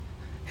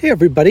Hey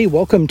everybody,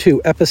 welcome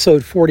to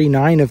episode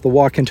 49 of the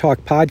Walk and Talk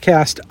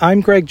podcast.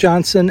 I'm Greg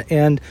Johnson,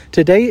 and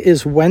today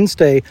is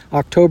Wednesday,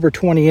 October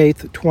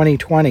 28th,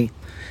 2020.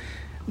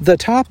 The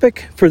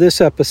topic for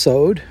this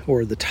episode,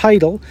 or the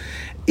title,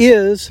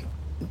 is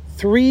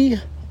 3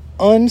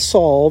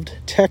 unsolved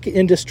tech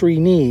industry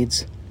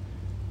needs,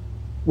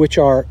 which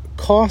are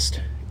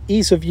cost,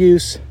 ease of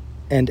use,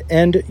 and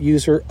end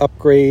user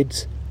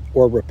upgrades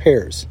or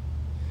repairs.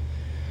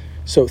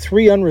 So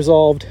 3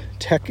 unresolved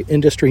tech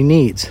industry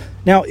needs.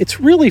 Now, it's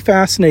really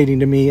fascinating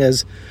to me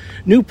as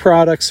new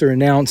products are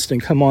announced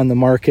and come on the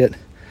market,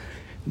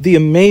 the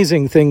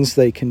amazing things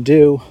they can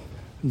do.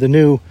 The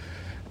new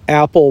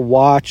Apple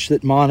Watch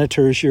that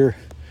monitors your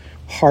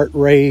heart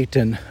rate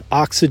and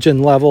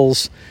oxygen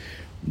levels.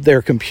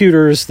 Their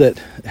computers that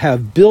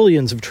have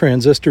billions of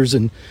transistors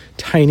and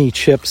tiny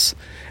chips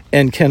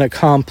and can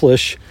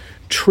accomplish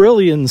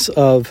trillions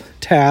of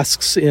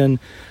tasks in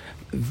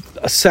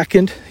a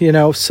second,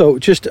 so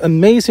just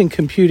amazing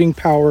computing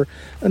power,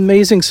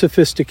 amazing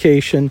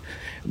sophistication.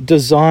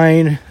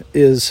 Design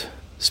is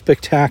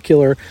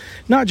spectacular,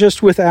 not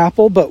just with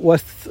Apple, but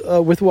with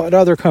what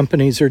other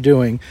companies are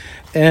doing.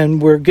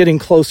 And we're getting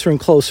closer and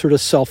closer to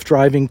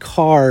self-driving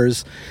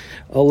cars,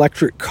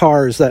 electric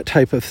cars, that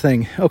type of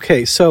thing.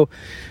 Okay, so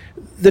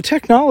the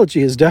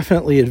technology is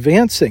definitely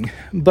advancing,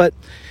 but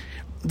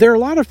there are a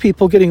lot of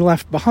people getting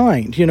left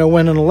behind.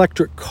 When an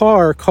electric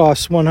car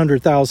costs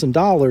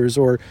 $100,000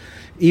 or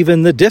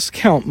even the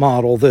discount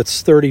model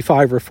that's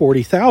 $35,000 or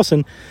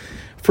 $40,000,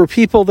 for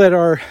people that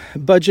are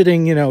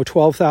budgeting,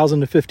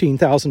 $12,000 to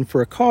 $15,000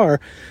 for a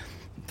car,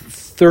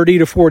 $30,000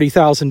 to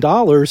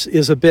 $40,000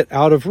 is a bit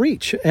out of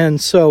reach.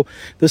 And so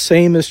the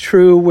same is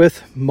true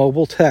with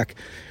mobile tech.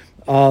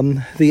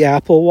 The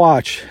Apple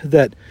Watch,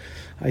 that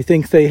I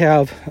think they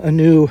have a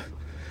new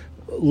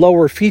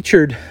lower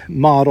featured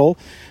model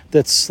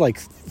that's like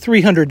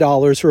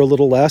 $300 or a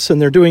little less, and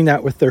they're doing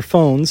that with their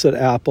phones at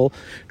Apple,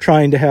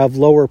 trying to have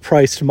lower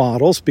priced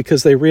models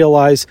because they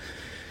realize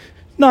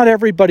not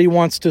everybody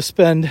wants to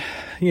spend,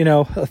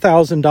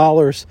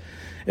 $1,000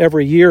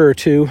 every year or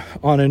two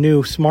on a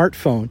new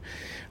smartphone.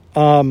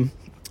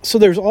 So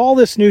there's all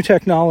this new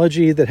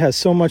technology that has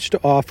so much to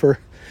offer,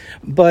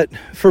 but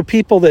for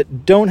people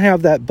that don't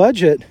have that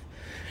budget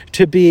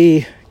to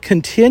be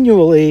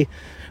continually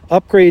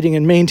upgrading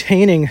and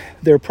maintaining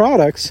their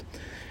products,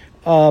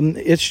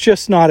 it's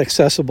just not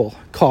accessible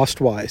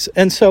cost-wise.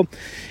 And so,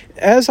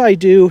 as I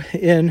do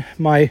in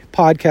my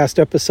podcast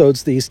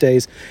episodes these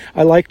days,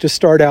 I like to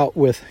start out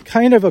with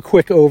kind of a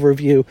quick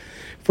overview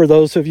for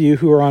those of you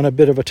who are on a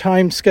bit of a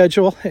time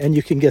schedule, and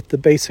you can get the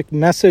basic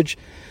message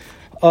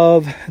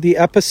of the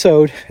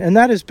episode. And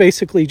that is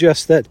basically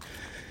just that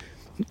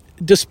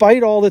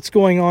despite all that's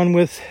going on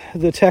with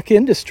the tech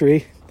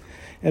industry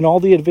and all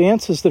the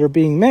advances that are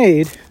being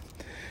made,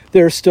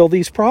 there are still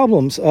these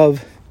problems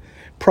of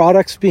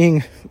products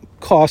being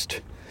priced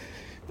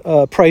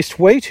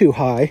way too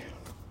high.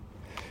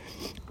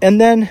 And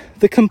then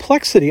the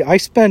complexity. I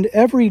spend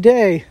every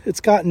day,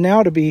 it's gotten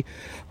now to be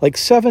like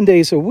 7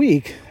 days a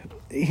week,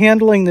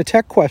 handling the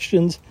tech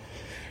questions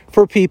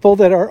for people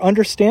that are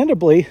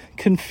understandably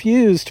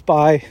confused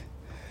by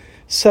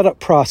setup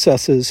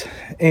processes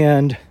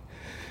and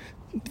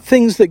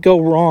things that go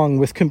wrong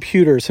with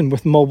computers and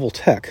with mobile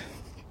tech.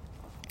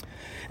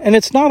 And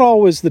it's not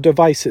always the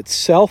device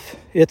itself,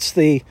 it's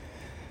the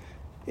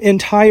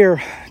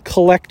entire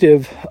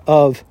collective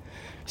of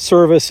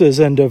services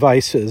and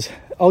devices.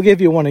 I'll give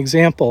you one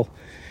example.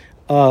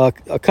 A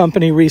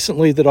company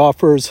recently that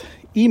offers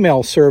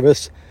email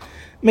service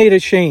made a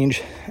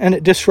change, and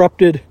it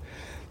disrupted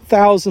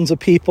thousands of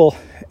people,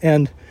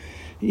 and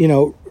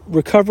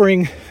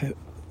recovering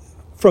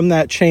from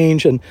that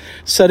change and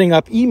setting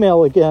up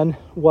email again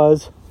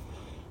was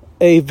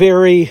a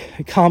very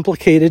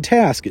complicated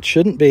task. It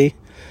shouldn't be.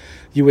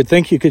 You would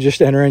think you could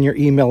just enter in your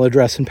email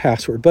address and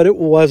password, but it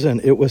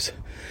wasn't. It was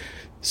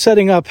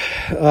setting up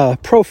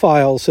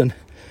profiles and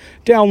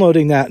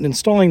downloading that and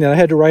installing that. I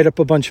had to write up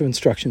a bunch of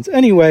instructions.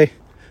 Anyway,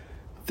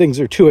 things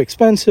are too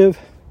expensive.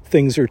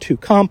 Things are too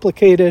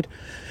complicated.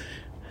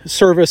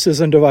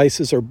 Services and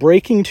devices are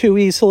breaking too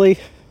easily.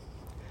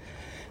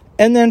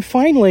 And then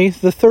finally,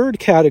 the third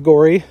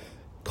category,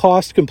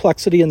 cost,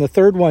 complexity, and the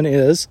third one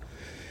is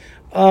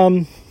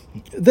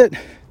that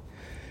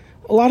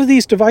a lot of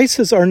these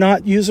devices are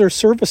not user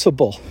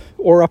serviceable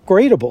or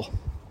upgradable.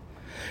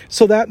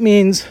 So that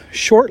means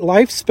short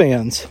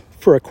lifespans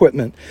for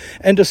equipment.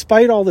 And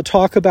despite all the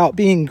talk about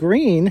being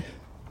green,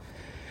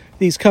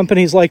 these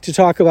companies like to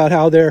talk about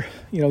how they're,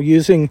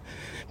 using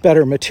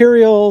better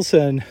materials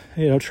and,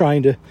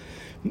 trying to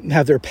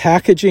have their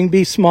packaging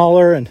be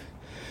smaller, and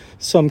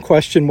some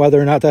question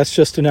whether or not that's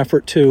just an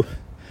effort to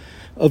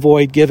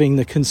avoid giving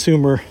the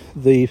consumer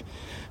the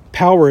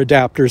power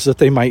adapters that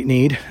they might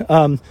need.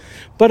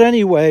 But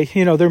anyway,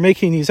 they're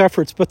making these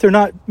efforts, but they're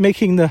not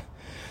making the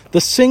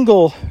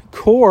single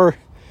core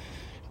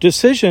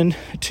decision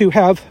to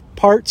have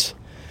parts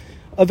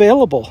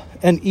available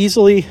and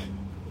easily,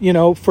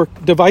 for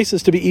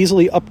devices to be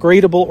easily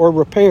upgradable or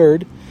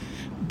repaired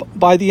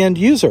by the end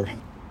user.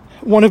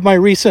 One of my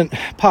recent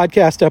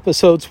podcast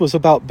episodes was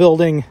about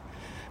building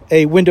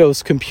a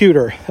Windows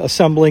computer,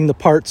 assembling the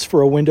parts for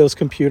a Windows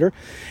computer.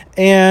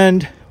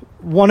 And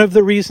one of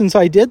the reasons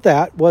I did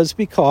that was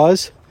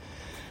because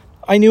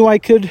I knew I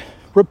could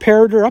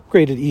repair it or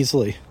upgrade it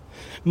easily.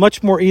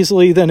 Much more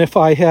easily than if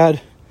I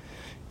had,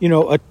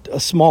 a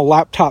small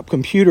laptop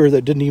computer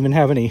that didn't even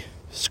have any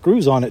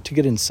screws on it to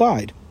get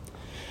inside.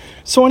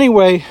 So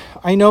anyway,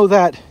 I know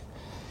that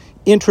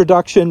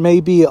introduction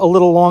may be a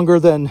little longer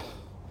than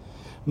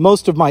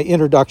most of my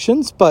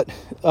introductions, but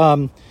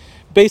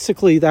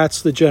basically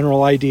that's the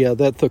general idea,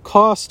 that the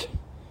cost,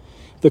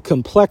 the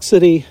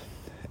complexity,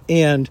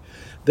 and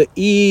the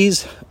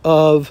ease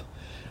of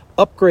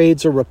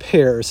upgrades or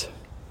repairs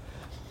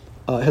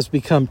has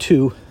become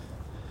too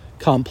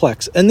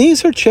complex. And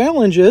these are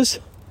challenges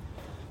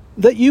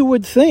that you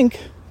would think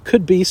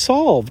could be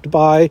solved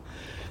by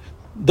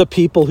the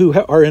people who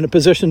are in a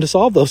position to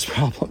solve those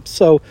problems.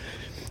 So,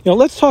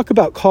 let's talk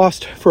about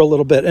cost for a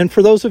little bit. And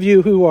for those of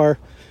you who are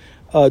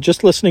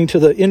just listening to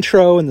the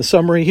intro and the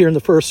summary here in the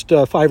first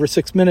 5 or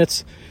 6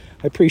 minutes,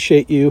 I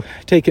appreciate you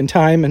taking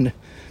time. And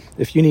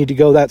if you need to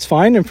go, that's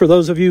fine. And for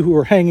those of you who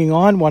are hanging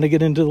on, want to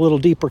get into a little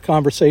deeper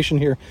conversation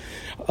here,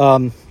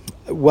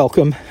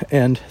 welcome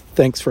and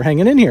thanks for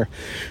hanging in here.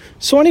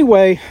 So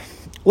anyway,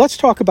 let's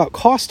talk about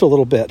cost a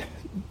little bit.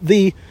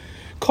 The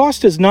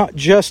cost is not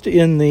just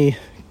in the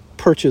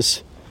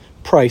purchase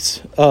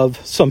price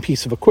of some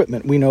piece of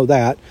equipment. We know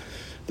that.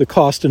 The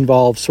cost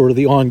involves sort of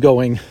the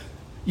ongoing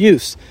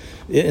use.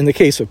 In the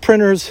case of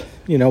printers,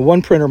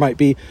 one printer might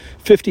be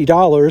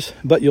 $50,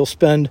 but you'll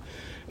spend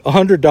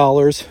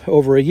 $100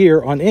 over a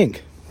year on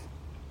ink.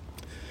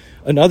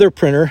 Another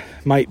printer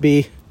might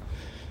be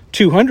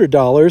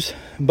 $200,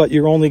 but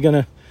you're only going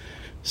to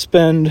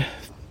spend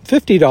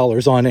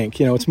 $50 on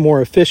ink. It's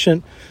more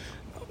efficient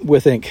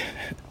with ink.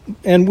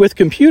 And with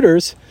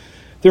computers,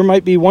 there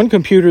might be one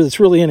computer that's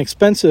really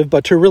inexpensive,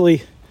 but to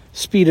really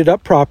speed it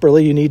up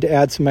properly, you need to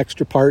add some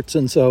extra parts,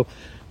 and so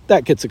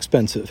that gets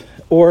expensive.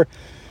 Or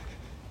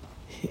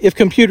if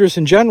computers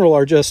in general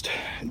are just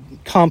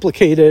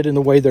complicated in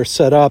the way they're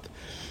set up,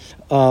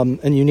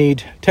 and you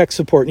need tech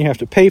support and you have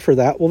to pay for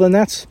that, well, then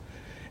that's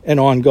an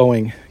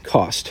ongoing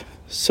cost.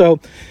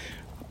 So,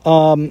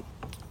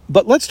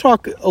 but let's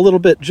talk a little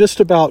bit just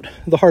about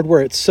the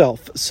hardware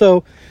itself.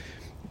 So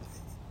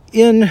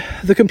in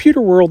the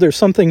computer world, there's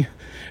something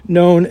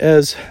known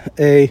as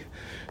a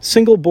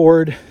single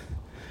board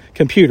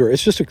computer.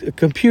 It's just a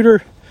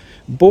computer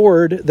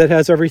board that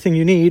has everything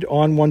you need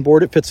on one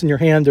board. It fits in your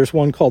hand. There's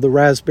one called the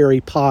Raspberry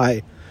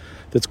Pi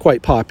that's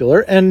quite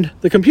popular. And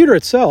the computer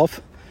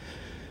itself,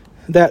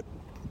 that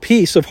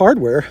piece of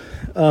hardware,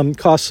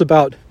 costs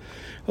about,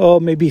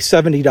 maybe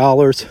 $70,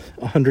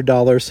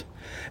 $100.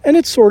 And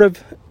it's sort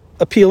of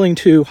appealing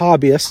to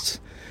hobbyists,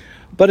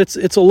 but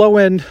it's a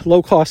low-end,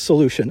 low-cost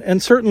solution.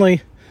 And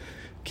certainly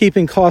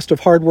keeping cost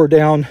of hardware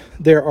down,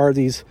 there are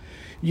these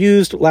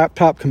used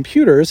laptop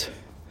computers,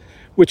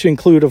 which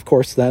include, of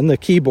course, then the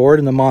keyboard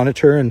and the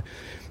monitor and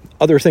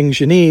other things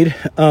you need.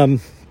 And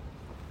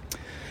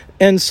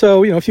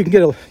so, if you can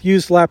get a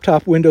used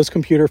laptop Windows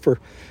computer for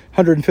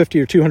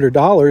 $150 or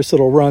 $200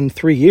 that'll run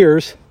 3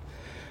 years,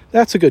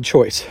 that's a good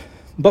choice.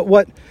 But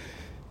what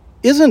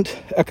isn't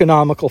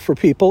economical for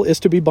people is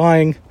to be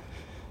buying,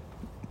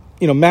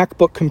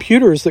 MacBook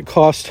computers that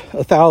cost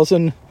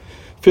 $1,000,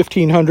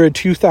 $1,500,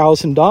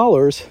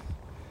 $2,000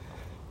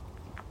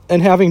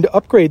 and having to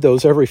upgrade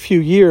those every few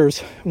years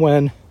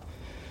when,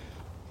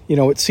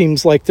 it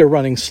seems like they're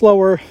running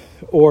slower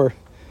or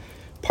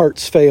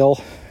parts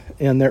fail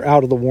and they're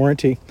out of the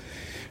warranty.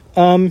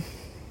 And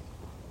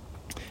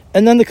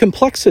then the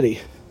complexity.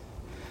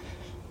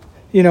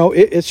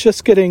 It's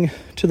just getting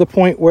to the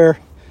point where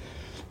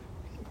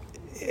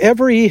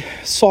every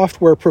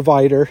software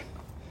provider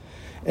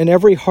and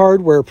every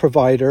hardware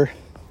provider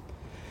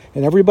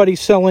and everybody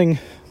selling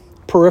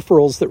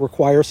peripherals that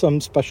require some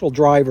special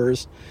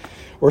drivers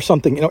or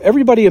something,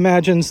 everybody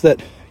imagines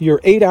that your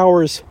 8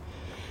 hours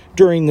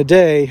during the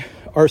day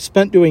are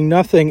spent doing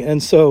nothing,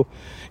 and so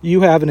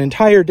you have an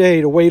entire day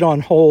to wait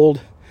on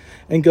hold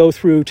and go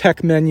through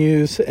tech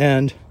menus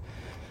and,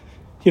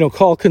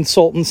 call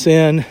consultants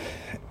in.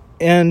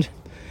 And,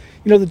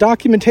 the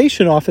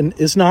documentation often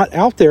is not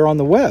out there on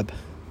the web.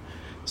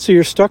 So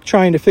you're stuck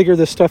trying to figure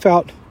this stuff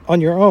out on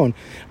your own.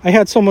 I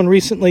had someone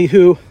recently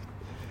who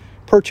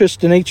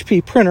purchased an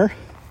HP printer,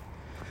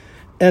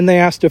 and they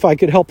asked if I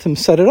could help them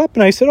set it up.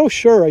 And I said, oh,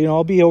 sure,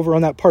 I'll be over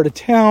on that part of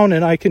town,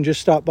 and I can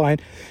just stop by.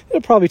 And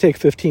it'll probably take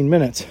 15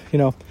 minutes,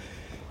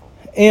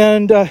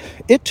 And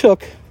it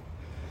took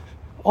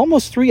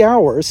almost 3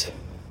 hours,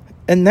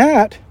 and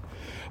that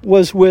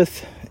was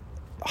with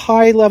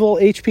high-level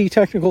HP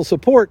technical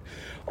support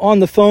on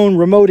the phone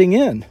remoting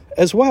in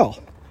as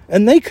well.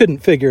 And they couldn't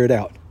figure it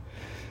out.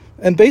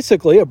 And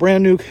basically, a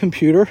brand new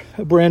computer,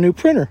 a brand new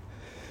printer.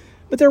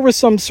 But there was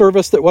some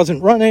service that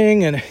wasn't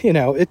running, and,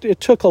 it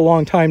took a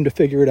long time to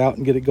figure it out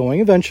and get it going.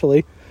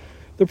 Eventually,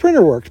 the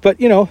printer worked. But,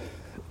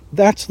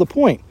 that's the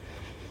point.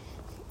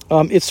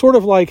 It's sort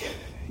of like,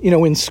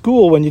 in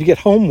school when you get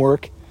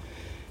homework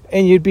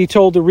and you'd be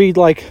told to read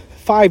like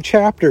 5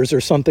 chapters or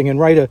something and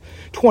write a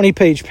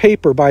 20-page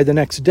paper by the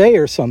next day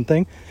or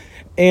something.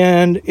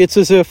 And it's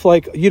as if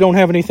like you don't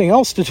have anything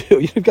else to do.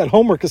 You've got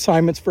homework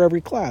assignments for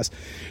every class.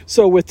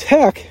 So with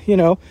tech,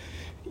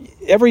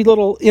 every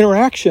little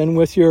interaction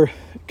with your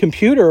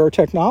computer or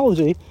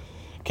technology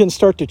can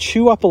start to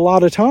chew up a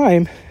lot of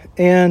time.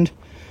 And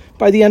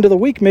by the end of the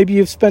week, maybe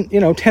you've spent,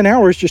 10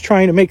 hours just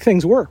trying to make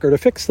things work or to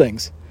fix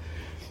things.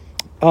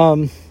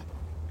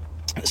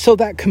 So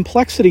that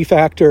complexity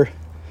factor,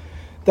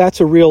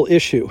 that's a real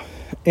issue.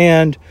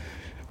 And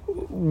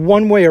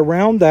one way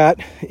around that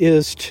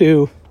is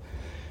to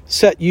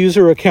set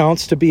user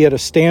accounts to be at a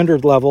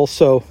standard level.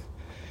 So,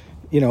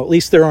 at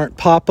least there aren't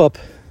pop-up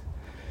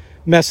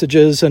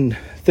messages and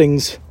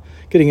things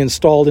getting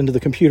installed into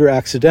the computer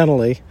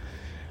accidentally.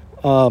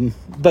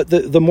 But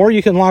the more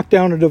you can lock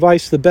down a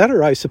device, the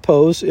better, I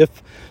suppose.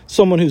 If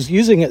someone who's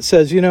using it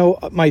says,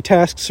 my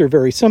tasks are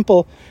very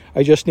simple.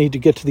 I just need to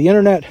get to the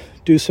internet,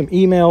 do some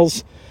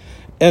emails,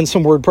 and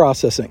some word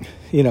processing,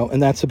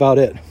 and that's about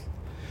it.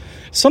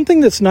 Something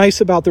that's nice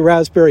about the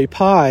Raspberry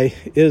Pi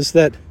is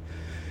that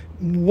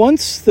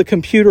once the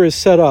computer is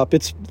set up,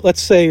 it's,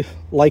 let's say,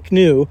 like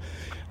new,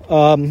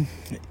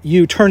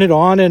 you turn it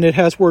on and it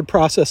has word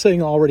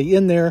processing already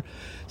in there.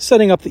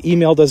 Setting up the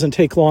email doesn't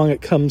take long.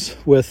 It comes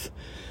with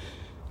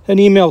an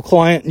email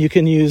client, and you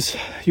can use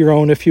your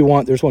own if you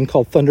want. There's one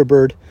called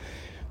Thunderbird.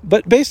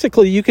 But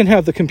basically, you can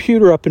have the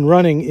computer up and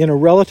running in a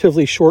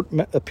relatively short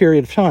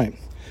period of time.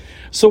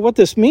 So what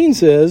this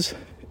means is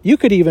you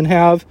could even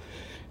have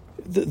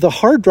the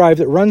hard drive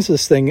that runs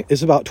this thing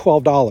is about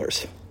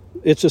 $12.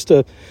 It's just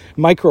a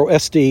micro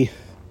SD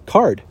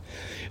card.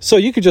 So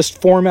you could just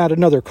format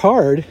another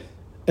card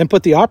and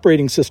put the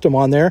operating system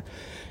on there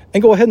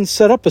and go ahead and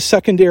set up a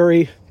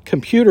secondary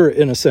computer,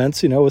 in a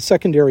sense, a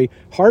secondary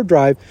hard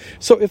drive.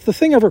 So if the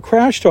thing ever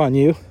crashed on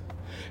you,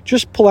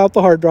 just pull out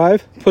the hard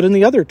drive, put in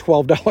the other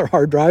 $12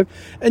 hard drive,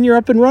 and you're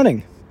up and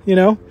running.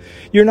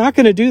 You're not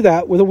going to do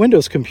that with a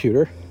Windows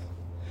computer.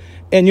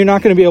 And you're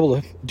not going to be able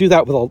to do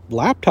that with a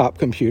laptop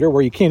computer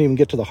where you can't even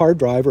get to the hard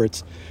drive or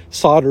it's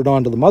soldered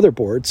onto the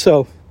motherboard.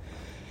 So,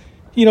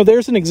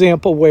 there's an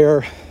example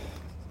where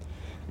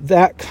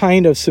that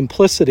kind of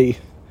simplicity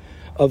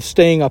of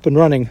staying up and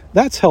running,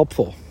 that's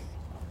helpful.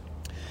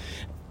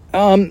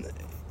 The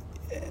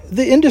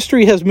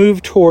industry has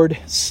moved toward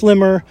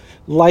slimmer,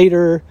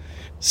 lighter,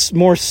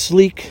 more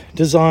sleek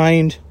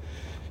designed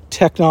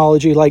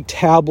technology like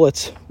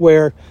tablets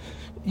where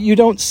you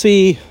don't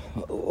see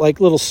like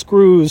little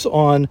screws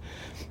on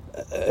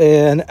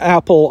an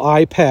Apple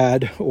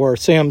iPad or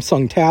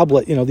Samsung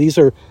tablet. These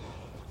are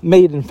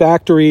made in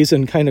factories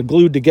and kind of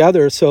glued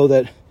together so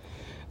that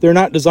they're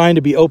not designed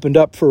to be opened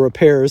up for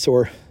repairs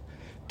or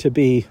to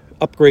be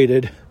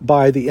upgraded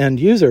by the end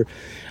user.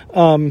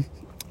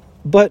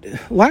 But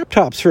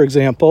laptops, for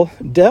example,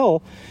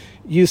 Dell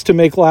used to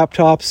make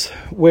laptops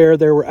where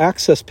there were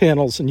access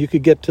panels and you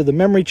could get to the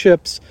memory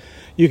chips,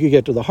 you could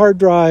get to the hard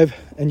drive,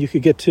 and you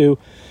could get to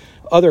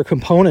other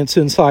components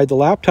inside the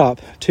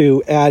laptop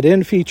to add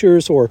in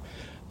features or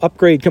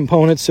upgrade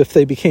components if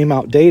they became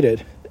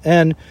outdated.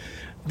 And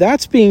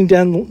that's being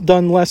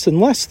done less and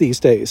less these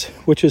days,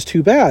 which is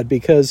too bad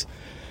because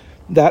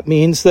that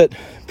means that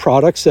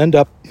products end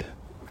up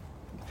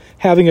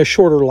having a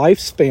shorter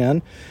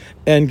lifespan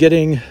and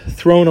getting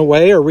thrown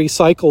away or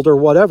recycled or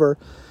whatever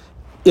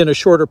in a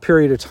shorter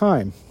period of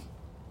time.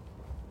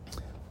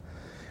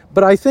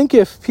 But I think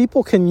if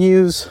people can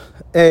use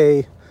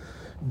a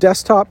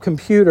desktop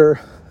computer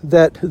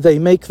that they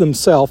make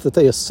themselves, that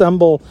they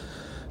assemble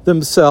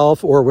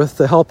themselves or with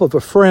the help of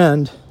a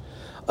friend,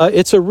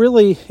 it's a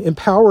really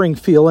empowering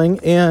feeling.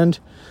 And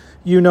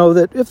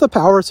that if the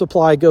power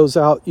supply goes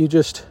out, you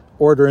just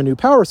order a new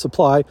power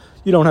supply.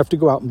 You don't have to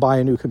go out and buy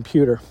a new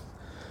computer.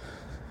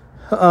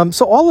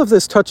 So all of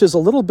this touches a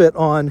little bit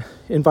on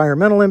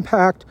environmental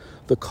impact,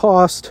 the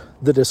cost,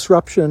 the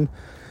disruption,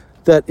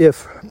 that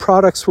if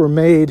products were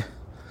made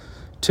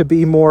to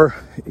be more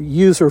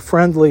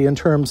user-friendly in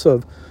terms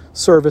of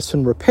service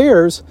and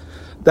repairs,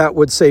 that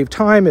would save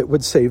time, it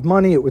would save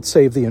money, it would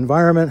save the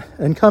environment,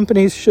 and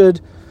companies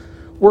should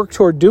work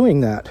toward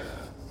doing that.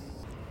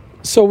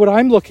 So what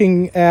I'm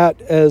looking at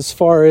as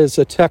far as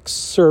a tech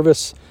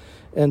service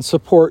and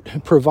support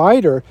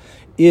provider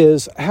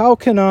is how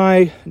can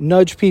I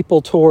nudge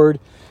people toward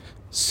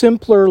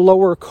simpler,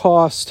 lower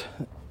cost,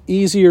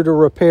 easier to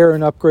repair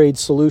and upgrade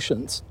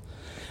solutions.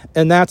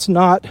 And that's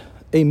not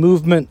a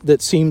movement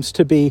that seems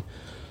to be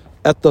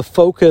at the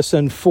focus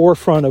and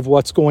forefront of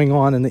what's going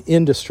on in the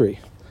industry.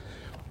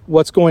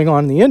 What's going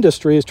on in the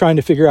industry is trying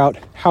to figure out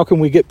how can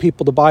we get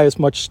people to buy as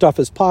much stuff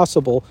as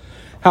possible?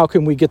 How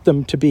can we get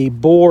them to be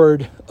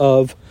bored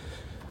of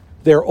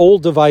their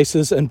old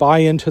devices and buy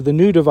into the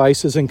new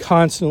devices and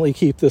constantly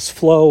keep this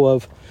flow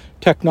of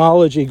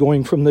technology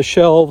going from the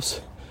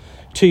shelves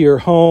to your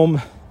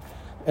home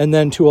and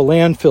then to a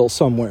landfill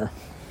somewhere.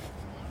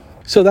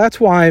 So that's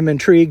why I'm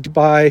intrigued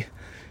by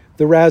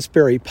the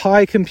Raspberry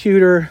Pi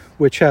computer,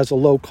 which has a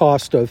low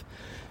cost of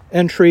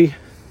entry,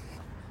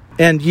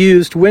 and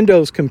used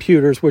Windows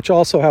computers, which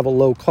also have a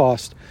low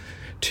cost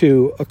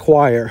to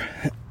acquire.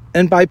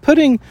 And by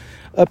putting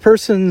a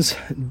person's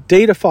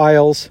data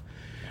files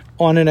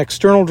on an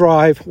external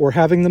drive or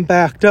having them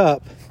backed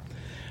up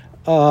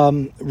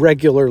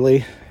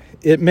regularly,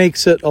 it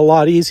makes it a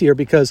lot easier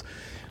because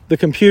the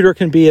computer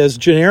can be as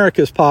generic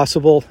as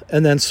possible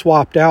and then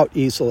swapped out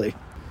easily.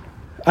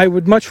 I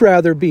would much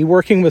rather be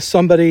working with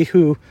somebody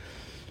who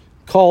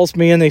calls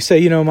me and they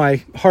say,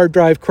 my hard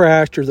drive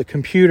crashed or the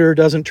computer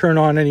doesn't turn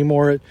on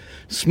anymore.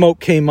 Smoke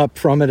came up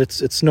from it.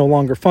 It's no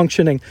longer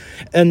functioning.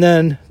 And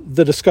then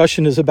the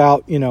discussion is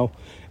about,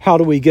 how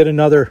do we get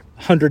another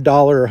 $100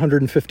 or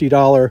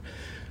 $150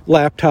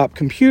 laptop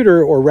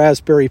computer or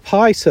Raspberry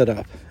Pi set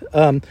up?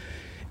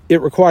 It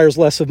requires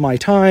less of my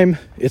time.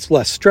 It's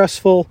less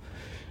stressful.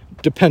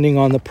 Depending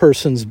on the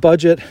person's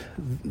budget,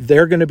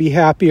 they're going to be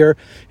happier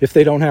if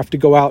they don't have to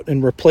go out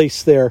and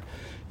replace their,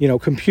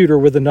 computer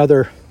with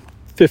another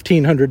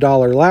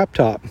 $1,500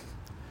 laptop.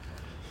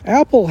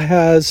 Apple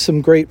has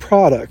some great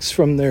products,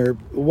 from their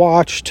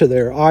watch to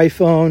their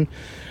iPhone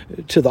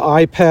to the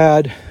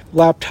iPad,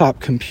 laptop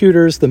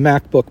computers, the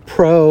MacBook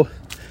Pro,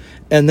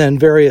 and then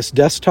various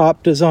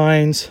desktop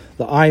designs,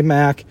 the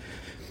iMac.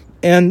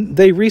 And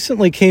they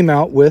recently came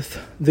out with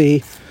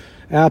the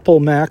Apple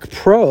Mac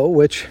Pro,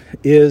 which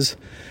is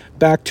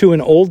back to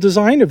an old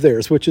design of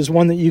theirs, which is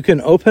one that you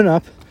can open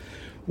up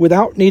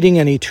without needing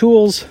any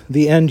tools.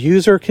 The end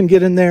user can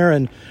get in there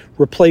and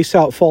replace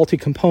out faulty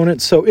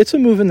components. So it's a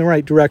move in the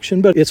right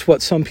direction, but it's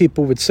what some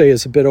people would say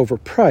is a bit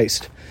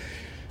overpriced.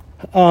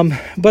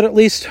 But at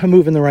least a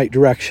move in the right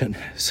direction.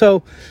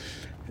 So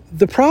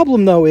the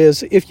problem, though,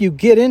 is if you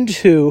get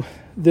into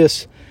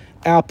this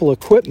Apple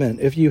equipment,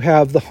 if you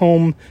have the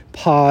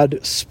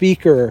HomePod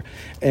speaker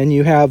and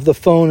you have the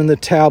phone and the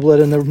tablet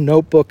and the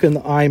notebook and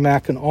the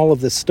iMac and all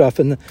of this stuff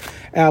and the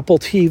Apple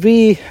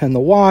TV and the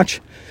watch,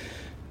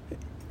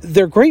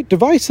 they're great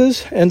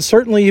devices, and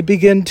certainly you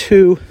begin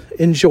to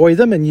enjoy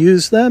them and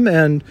use them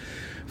and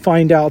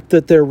find out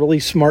that they're really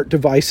smart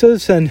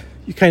devices, and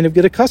you kind of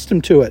get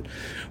accustomed to it.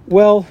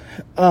 Well,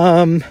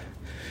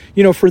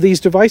 for these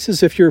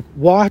devices, if your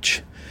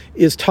watch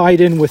is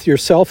tied in with your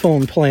cell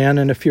phone plan,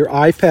 and if your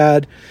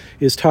iPad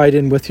is tied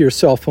in with your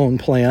cell phone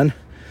plan,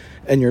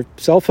 and your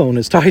cell phone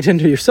is tied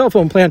into your cell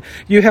phone plan,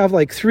 you have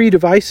like 3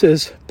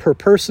 devices per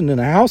person in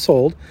a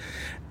household.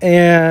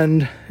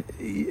 And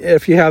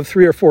if you have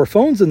 3 or 4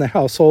 phones in the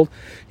household,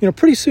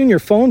 pretty soon your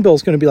phone bill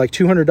is going to be like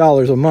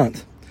 $200 a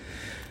month.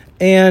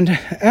 And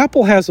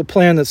Apple has a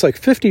plan that's like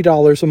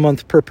 $50 a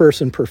month per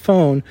person per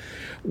phone,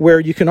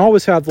 where you can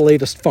always have the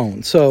latest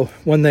phone. So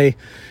when they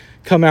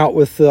come out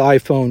with the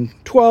iPhone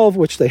 12,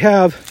 which they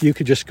have, you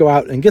could just go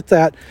out and get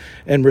that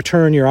and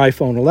return your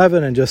iPhone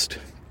 11 and just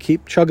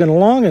keep chugging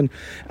along, and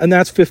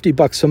that's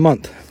 $50 a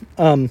month.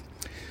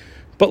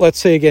 But let's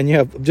say, again, you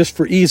have, just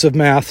for ease of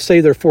math,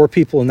 say there are 4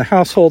 people in the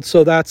household,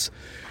 so that's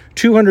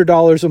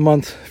 $200 a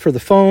month for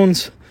the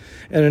phones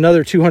and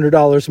another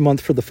 $200 a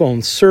month for the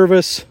phone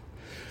service.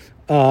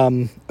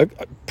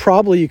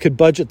 Probably you could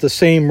budget the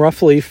same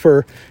roughly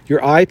for your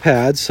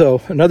iPad,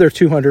 so another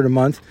 $200 a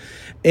month.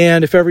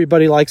 And if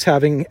everybody likes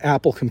having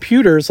Apple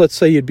computers, let's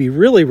say you'd be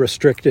really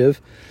restrictive,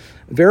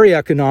 very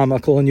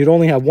economical, and you'd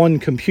only have 1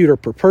 computer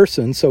per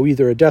person, so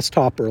either a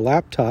desktop or a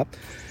laptop.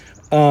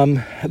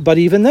 But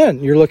even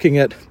then, you're looking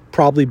at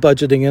probably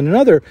budgeting in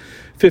another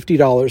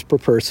 $50 per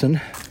person.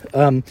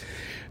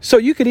 So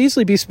you could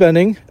easily be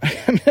spending,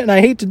 and I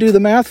hate to do the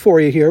math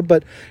for you here,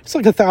 but it's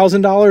like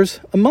 $1,000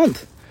 a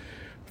month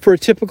for a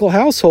typical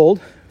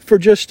household for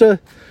just a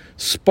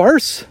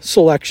sparse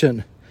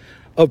selection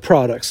of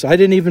products. I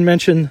didn't even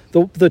mention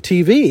the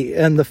TV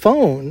and the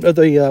phone or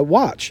the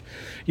watch,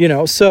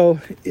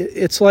 so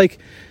it's like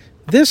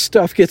this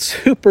stuff gets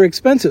super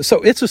expensive.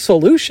 So it's a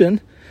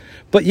solution,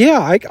 but yeah,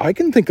 I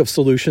can think of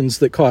solutions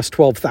that cost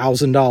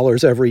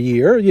 $12,000 every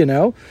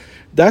year,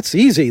 That's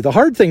easy. The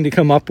hard thing to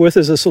come up with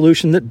is a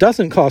solution that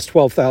doesn't cost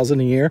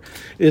 $12,000 a year,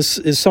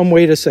 is some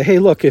way to say, hey,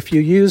 look, if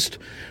you used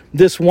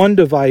this one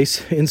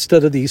device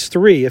instead of these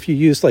 3, if you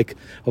used like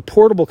a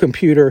portable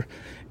computer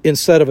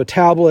instead of a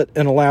tablet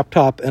and a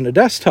laptop and a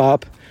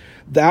desktop,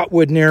 that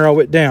would narrow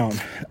it down.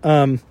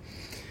 And,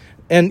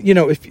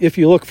 if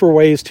you look for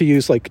ways to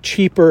use like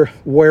cheaper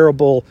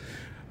wearable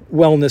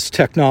wellness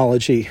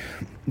technology,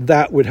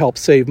 that would help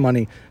save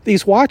money.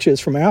 These watches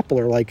from Apple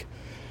are like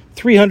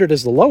 $300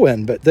 is the low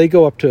end, but they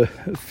go up to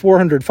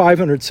 $400,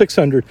 $500,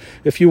 $600.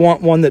 If you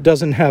want one that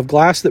doesn't have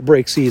glass that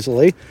breaks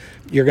easily,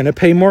 you're going to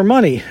pay more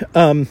money.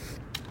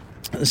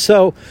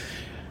 So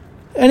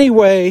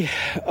anyway,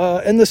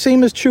 and the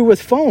same is true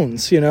with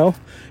phones.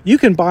 You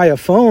can buy a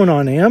phone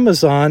on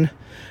Amazon,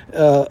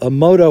 a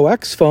Moto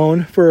X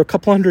phone, for a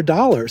couple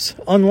 $100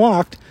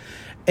 unlocked,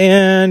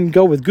 and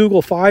go with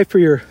Google Fi for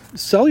your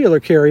cellular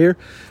carrier,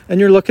 and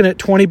you're looking at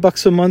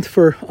 $20 a month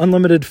for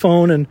unlimited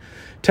phone and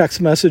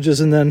text messages,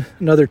 and then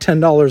another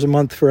 $10 a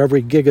month for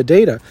every gig of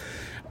data.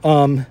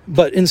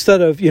 But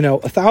instead of,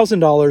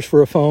 $1,000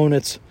 for a phone,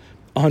 it's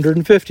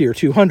 $150 or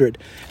 $200.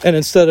 And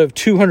instead of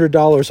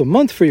 $200 a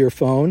month for your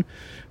phone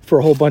for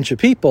a whole bunch of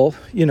people,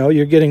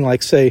 you're getting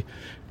like, say,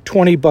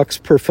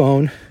 $20 per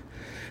phone.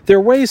 there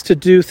are ways to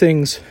do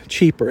things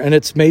cheaper, and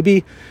it's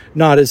maybe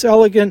not as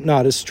elegant,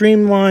 not as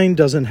streamlined,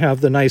 doesn't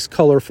have the nice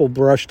colorful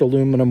brushed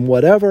aluminum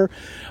whatever,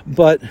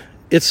 but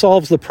it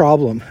solves the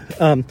problem.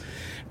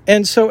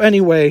 And so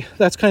anyway,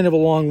 that's kind of a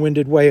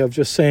long-winded way of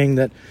just saying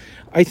that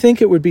I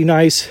think it would be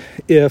nice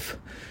if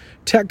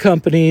tech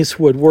companies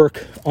would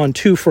work on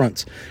two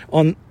fronts.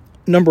 On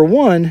number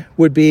one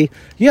would be,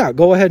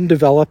 go ahead and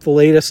develop the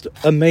latest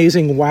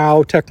amazing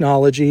wow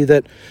technology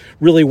that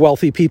really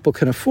wealthy people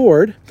can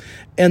afford.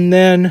 And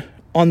then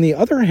on the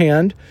other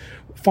hand,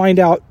 find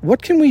out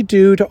what can we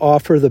do to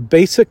offer the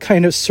basic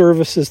kind of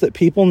services that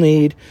people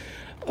need,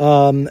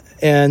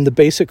 and the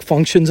basic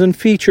functions and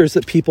features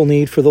that people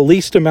need for the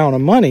least amount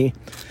of money,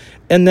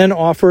 and then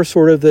offer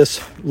sort of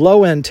this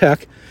low-end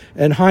tech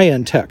and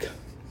high-end tech.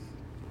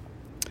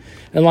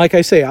 And like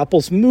I say,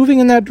 Apple's moving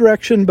in that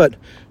direction, but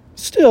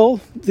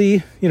still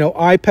the,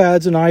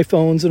 iPads and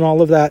iPhones and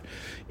all of that,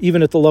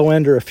 even at the low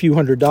end, are a few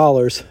 $100,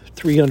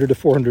 $300 to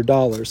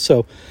 $400.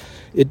 So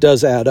it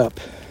does add up.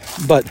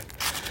 But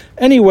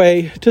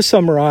anyway, to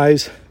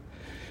summarize,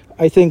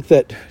 I think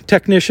that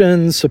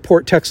technicians,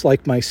 support techs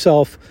like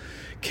myself,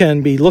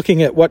 can be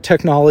looking at what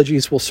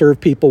technologies will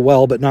serve people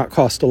well but not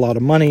cost a lot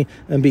of money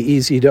and be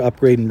easy to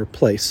upgrade and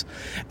replace.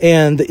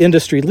 And the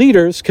industry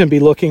leaders can be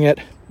looking at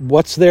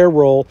what's their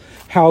role,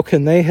 how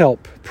can they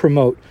help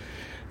promote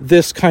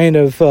this kind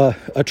of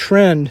a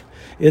trend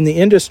in the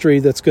industry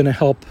that's going to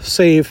help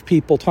save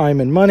people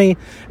time and money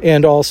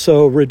and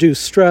also reduce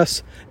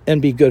stress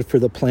and be good for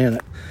the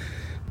planet.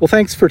 Well,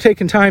 thanks for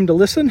taking time to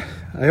listen.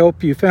 I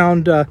hope you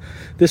found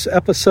this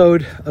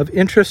episode of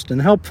interest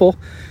and helpful.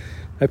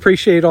 I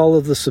appreciate all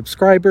of the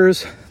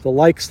subscribers, the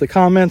likes, the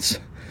comments,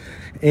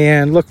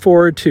 and look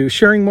forward to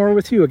sharing more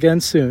with you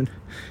again soon.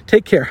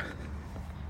 Take care.